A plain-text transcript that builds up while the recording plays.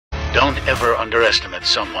Don't ever underestimate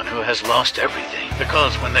someone who has lost everything,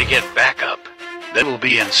 because when they get back up, they will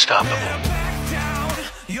be unstoppable.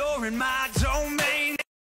 You're in my domain.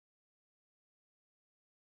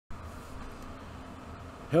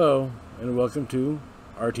 Hello, and welcome to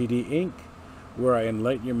R.T.D. Inc., where I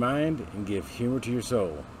enlighten your mind and give humor to your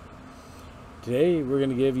soul. Today, we're going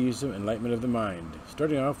to give you some enlightenment of the mind,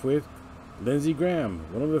 starting off with Lindsey Graham,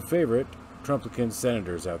 one of the favorite Trumplican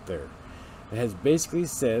senators out there, that has basically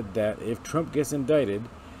said that if Trump gets indicted,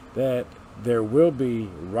 that there will be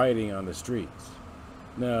rioting on the streets.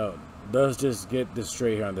 Now, let's just get this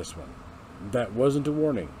straight here on this one. That wasn't a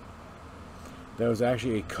warning. That was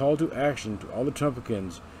actually a call to action to all the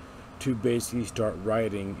Trumplicans to basically start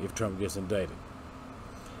rioting if Trump gets indicted.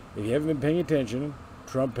 If you haven't been paying attention,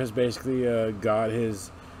 Trump has basically got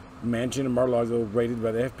his mansion in Mar-a-Lago raided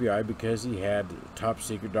by the FBI because he had top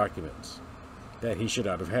secret documents that he should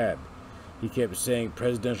not have had. He kept saying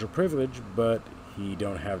presidential privilege, but he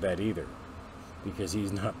don't have that either because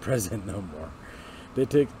he's not president no more. They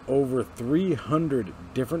took over 300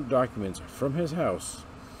 different documents from his house,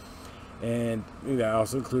 and that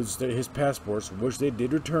also includes his passports, which they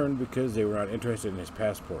did return because they were not interested in his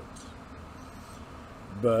passports.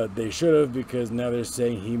 But they should have, because now they're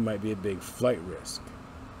saying he might be a big flight risk.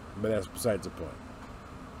 But that's besides the point.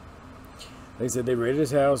 They said they raided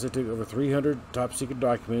his house. They took over 300 top secret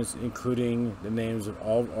documents, including the names of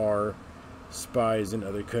all of our spies in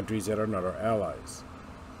other countries that are not our allies.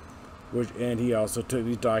 And he also took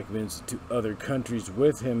these documents to other countries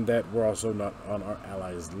with him that were also not on our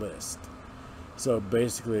allies list. So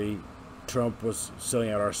basically, Trump was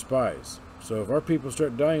selling out our spies. So if our people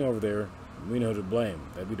start dying over there, we know who to blame.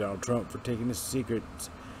 That'd be Donald Trump for taking the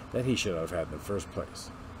secrets that he should have had in the first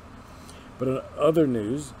place. But in other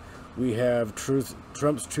news, we have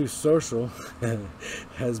Trump's Truth Social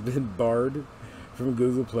has been barred from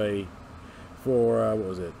Google Play for,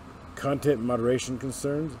 content moderation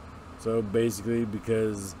concerns. So basically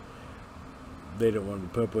because they don't want to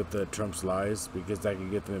put up with Trump's lies, because that could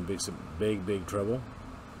get them in big trouble.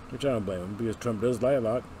 Which I don't blame him, because Trump does lie a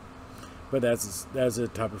lot. But that's a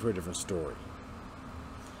topic for a different story.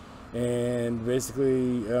 And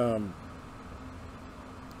basically,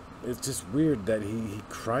 it's just weird that he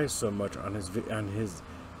cries so much on his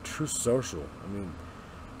Truth Social. I mean,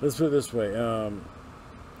 let's put it this way. I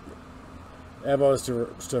have all this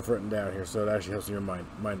stuff written down here, so it actually helps me remind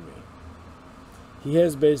me. He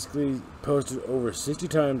has basically posted over 60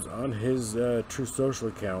 times on his Truth Social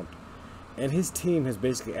account, and his team has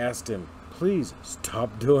basically asked him, please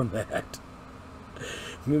stop doing that.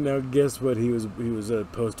 Now guess what he was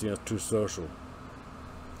posting on Truth Social?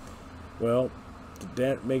 Well,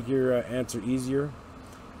 to make your answer easier,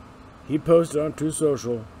 he posted on Truth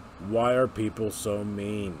Social, why are people so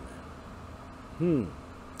mean?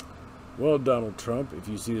 Well, Donald Trump, if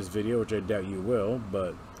you see this video, which I doubt you will,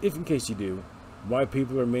 but if in case you do, why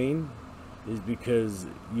people are mean is because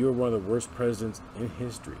you're one of the worst presidents in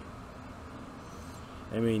history.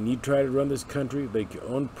 I mean, you try to run this country like your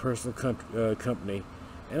own personal company,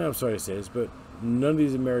 and I'm sorry to say this, but none of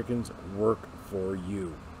these Americans work for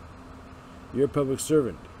you. You're a public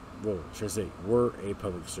servant. Well, should I say, were a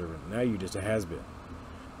public servant. Now you're just a has-been.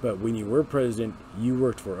 But when you were president, you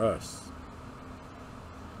worked for us.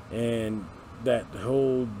 And that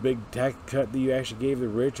whole big tax cut that you actually gave the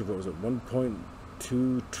rich, of what was it,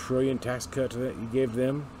 1.2 trillion tax cut that you gave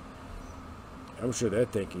them, I'm sure they're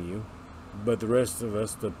thanking you. But the rest of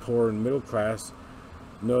us, the poor and middle class,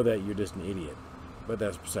 know that you're just an idiot. But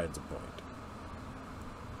that's besides the point.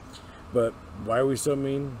 But why are we so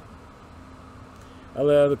mean? I'll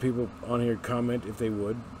let other people on here comment if they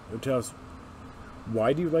would. Or tell us,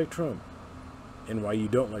 why do you like Trump? And why you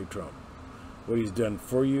don't like Trump? What he's done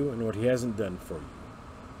for you and what he hasn't done for you.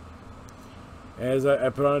 As I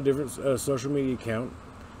put on a different social media account,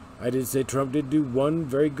 I did say Trump did do one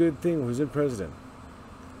very good thing when he was in president.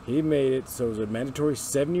 He made it so it was a mandatory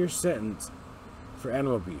 7-year sentence for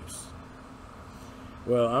animal abuse.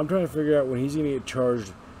 Well, I'm trying to figure out when he's going to get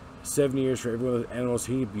charged 7 years for every one of the animals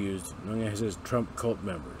he abused, knowing as his Trump cult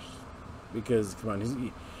members. Because, come on,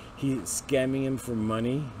 he's scamming him for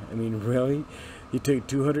money. I mean, really? He took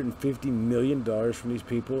 $250 million from these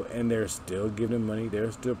people, and they're still giving him money.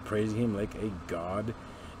 They're still praising him like a god.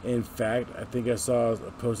 In fact, I think I saw a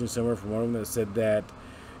posting somewhere from one of them that said that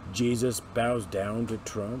Jesus bows down to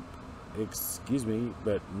Trump. Excuse me,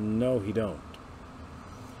 but no, he don't.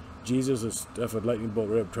 Jesus was stuff a lightning bolt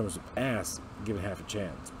right up Trump's ass, given half a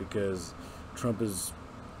chance, because Trump is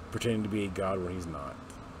pretending to be a god when he's not.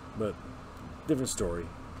 But different story.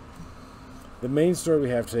 The main story we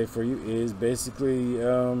have today for you is basically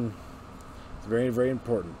it's very, very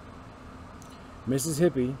important.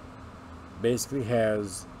 Mississippi basically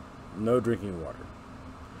has no drinking water.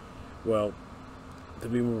 Well, to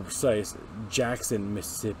be more precise, Jackson,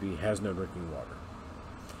 Mississippi has no drinking water.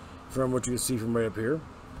 From what you can see from right up here,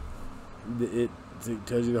 it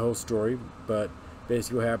tells you the whole story, but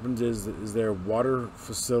basically what happens is their water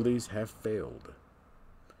facilities have failed.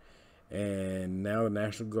 And now the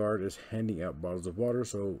National Guard is handing out bottles of water,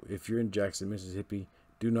 so if you're in Jackson, Mississippi,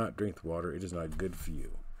 do not drink the water. It is not good for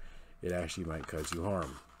you. It actually might cause you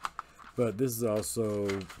harm. But this is also,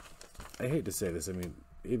 I hate to say this, I mean,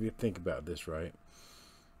 if you think about this, right?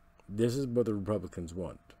 This is what the Republicans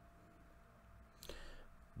want.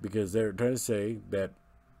 Because they're trying to say that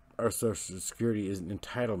our Social Security is an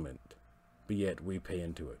entitlement, but yet we pay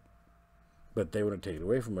into it. But they want to take it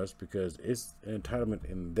away from us because it's an entitlement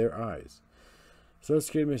in their eyes. Social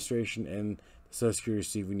Security Administration and the Social Security you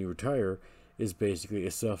receive when you retire is basically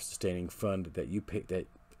a self-sustaining fund that you pay, that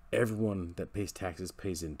everyone that pays taxes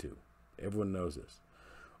pays into. Everyone knows this.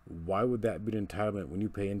 Why would that be an entitlement when you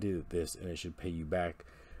pay into this and it should pay you back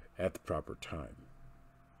at the proper time?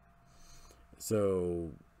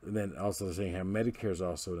 So, and then also saying how Medicare is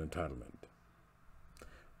also an entitlement.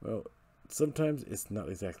 Well, sometimes it's not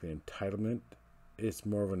exactly an entitlement. It's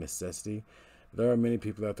more of a necessity. There are many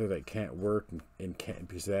people out there that can't work and can't,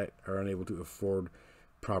 because of that, are unable to afford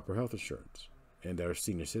proper health insurance, and are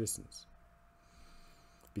senior citizens.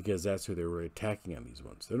 Because that's who they're really attacking on these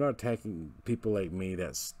ones. They're not attacking people like me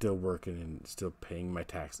that's still working and still paying my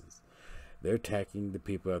taxes. They're attacking the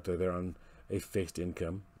people out there that are on a fixed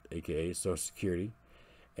income, aka Social Security,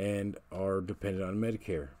 and are dependent on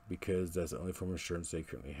Medicare because that's the only form of insurance they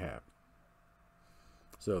currently have.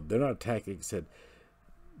 So they're not attacking. Like I said,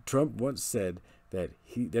 Trump once said that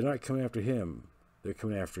they're not coming after him, they're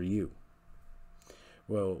coming after you.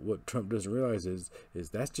 Well, what Trump doesn't realize is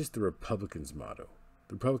that's just the Republicans' motto.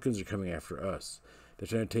 The Republicans are coming after us. They're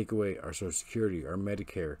trying to take away our Social Security, our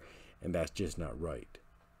Medicare, and that's just not right.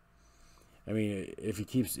 I mean, if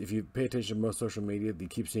you pay attention to most social media, you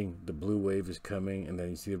keep seeing the blue wave is coming, and then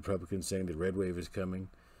you see the Republicans saying the red wave is coming.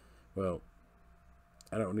 Well,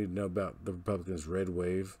 I don't need to know about the Republicans' red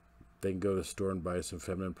wave. They can go to the store and buy some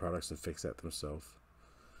feminine products and fix that themselves.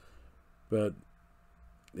 But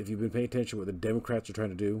if you've been paying attention to what the Democrats are trying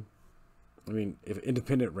to do, I mean, if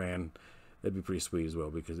Independent ran, that'd be pretty sweet as well,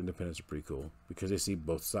 because independents are pretty cool, because they see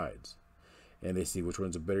both sides. And they see which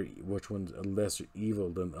one's which one's a lesser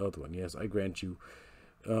evil than the other one. Yes, I grant you,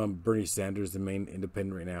 Bernie Sanders, the main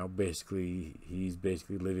independent right now, he's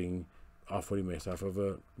basically living off what he makes off of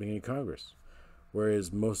being in Congress.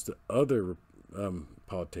 Whereas most of the other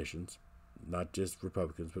politicians, not just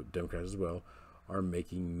Republicans, but Democrats as well, are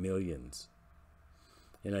making millions.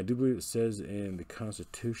 And I do believe it says in the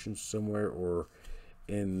Constitution somewhere, or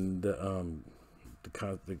in the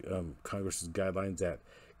Congress's guidelines, that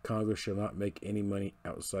Congress shall not make any money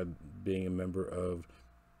outside being a member of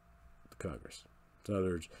the Congress. In other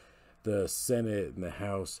words, the Senate and the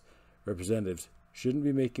House representatives shouldn't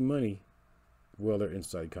be making money while they're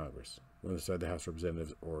inside Congress, when they're inside the House of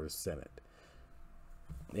Representatives or the Senate.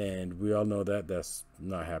 And we all know that that's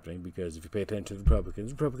not happening, because if you pay attention to the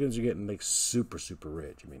Republicans are getting like super, super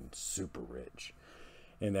rich. I mean, super rich.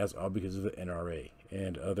 And that's all because of the NRA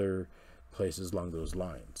and other places along those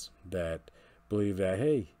lines that believe that,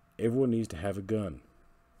 hey, everyone needs to have a gun.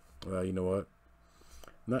 Well, you know what?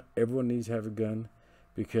 Not everyone needs to have a gun,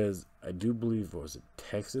 because I do believe, what was it,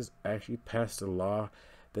 Texas actually passed a law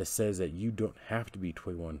that says that you don't have to be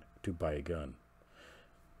 21 to buy a gun.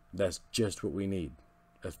 That's just what we need.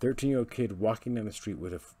 A 13-year-old kid walking down the street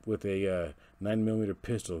with a 9mm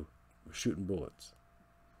pistol shooting bullets.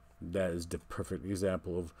 That is the perfect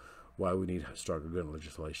example of why we need stronger gun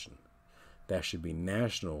legislation. That should be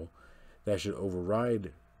national. That should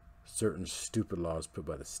override certain stupid laws put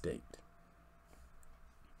by the state.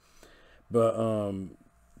 But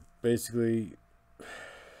basically,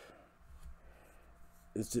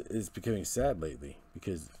 it's becoming sad lately,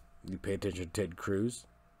 because you pay attention to Ted Cruz,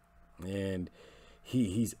 and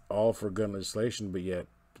he's all for gun legislation, but yet,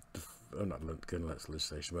 not gun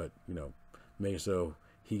legislation, but making so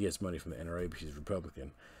he gets money from the NRA because he's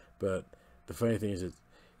Republican. But the funny thing is that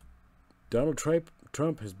Donald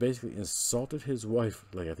Trump has basically insulted his wife,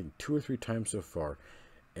 like I think 2 or 3 times so far,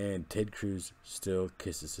 and Ted Cruz still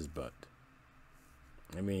kisses his butt.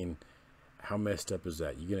 I mean, how messed up is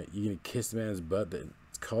that? You gonna kiss the man's butt that's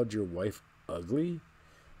called your wife ugly?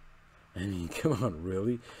 I mean, come on,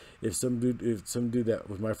 really? If some dude that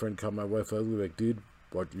was my friend called my wife ugly, like, dude,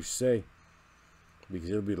 what you say? Because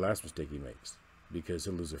it'll be the last mistake he makes, because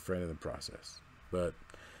he'll lose a friend in the process. But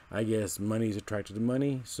I guess money is attracted to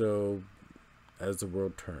money, so as the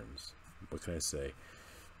world turns, What can I say?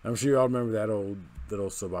 I'm sure you all remember that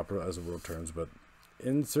old soap opera as the world turns, but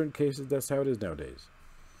in certain cases, that's how it is nowadays.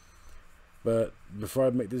 But before I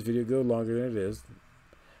make this video go longer than it is,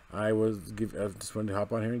 I just wanted to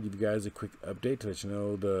hop on here and give you guys a quick update to let you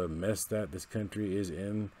know the mess that this country is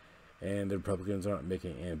in, and the Republicans aren't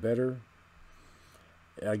making it any better.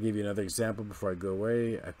 I'll give you another example before I go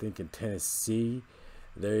away. I think in Tennessee,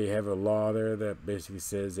 they have a law there that basically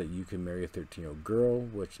says that you can marry a 13-year-old girl,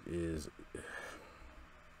 which is...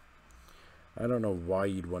 I don't know why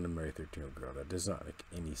you'd want to marry a 13-year-old girl. That does not make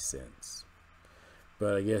any sense.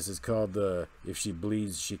 But I guess it's called the "if she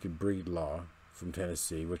bleeds, she could breed" law from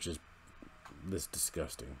Tennessee, which is this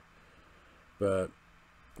disgusting. But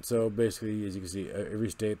so basically, as you can see, every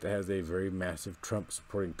state that has a very massive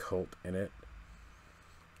Trump-supporting cult in it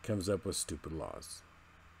comes up with stupid laws.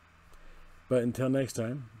 But until next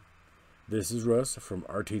time, this is Russ from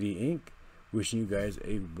R.T.D. Inc. wishing you guys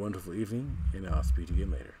a wonderful evening, and I'll speak to you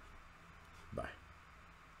again later.